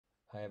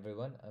Hi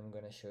everyone, I'm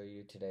going to show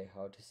you today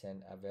how to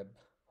send a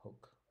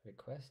webhook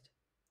request.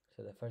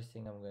 So the first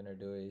thing I'm going to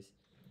do is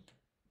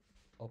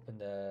open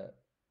the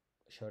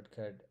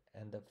shortcut,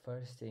 and the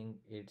first thing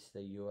it's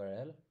the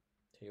URL.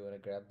 So you want to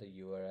grab the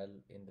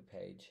URL in the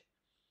page.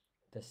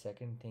 The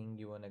second thing,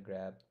 you want to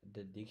grab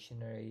the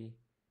dictionary,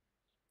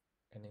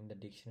 and in the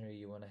dictionary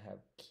you want to have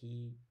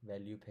key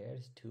value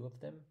pairs, two of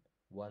them.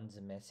 One's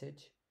a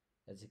message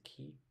as a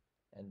key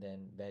and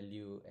then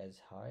value as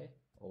high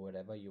or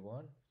whatever you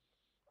want.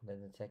 Then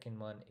the second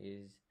one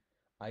is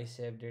I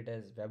saved it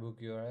as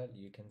webhook URL.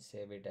 You can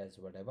save it as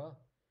whatever.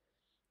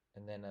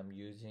 And then I'm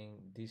using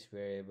this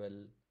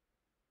variable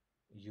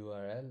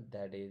URL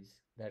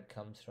that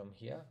comes from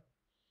here.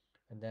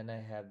 And then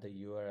I have the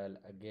URL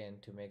again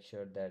to make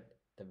sure that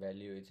the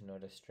value is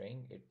not a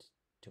string. It's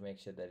to make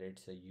sure that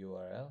it's a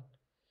URL.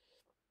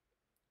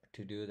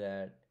 To do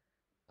that,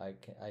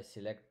 I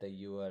select the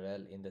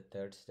URL in the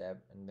third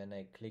step, and when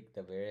I click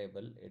the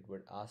variable, it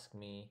would ask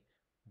me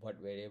what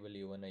variable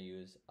you want to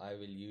use. I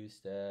will use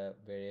the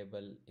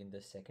variable in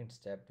the second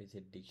step, which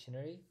is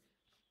dictionary,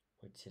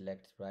 which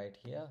selects right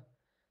here.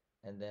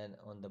 And then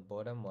on the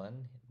bottom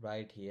one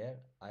right here,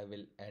 I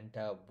will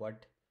enter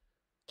what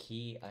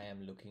key I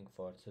am looking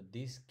for. So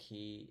this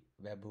key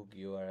webhook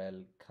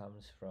URL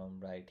comes from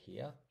right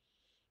here.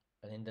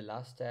 And in the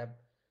last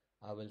step,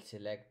 I will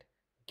select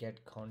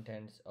get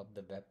contents of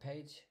the web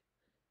page,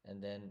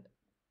 and then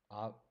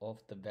out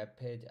of the web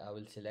page I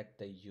will select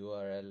the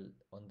URL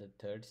on the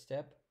third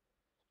step.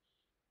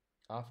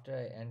 After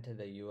I enter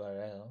the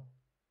URL,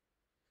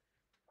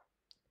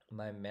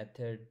 my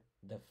method,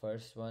 the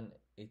first one,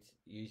 it's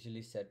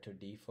usually set to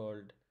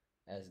default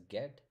as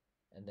get,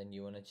 and then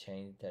you want to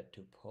change that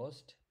to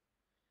post.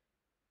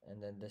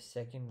 And then the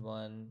second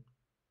one,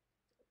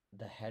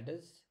 the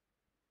headers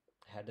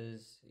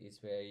is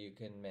where you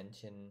can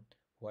mention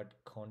what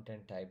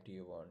content type do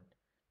you want.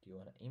 Do you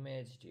want an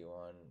image? Do you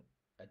want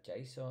a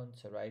JSON?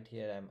 So right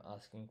here I'm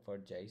asking for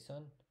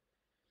JSON.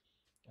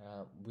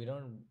 We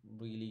don't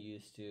really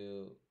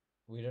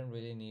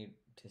need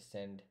to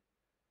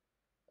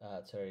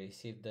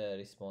receive the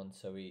response,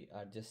 so we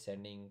are just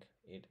sending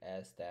it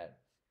as that.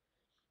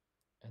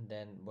 And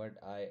then what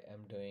I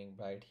am doing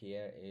right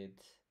here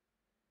is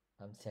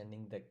I'm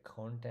sending the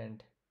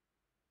content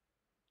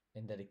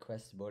in the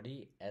request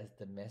body as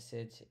the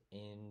message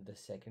in the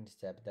second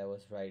step that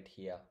was right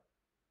here.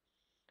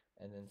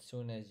 And then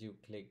soon as you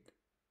click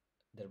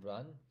the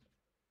run,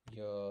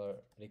 your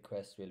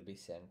request will be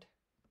sent.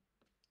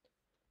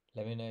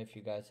 Let me know if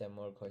you guys have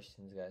more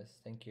questions, guys.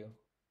 Thank you.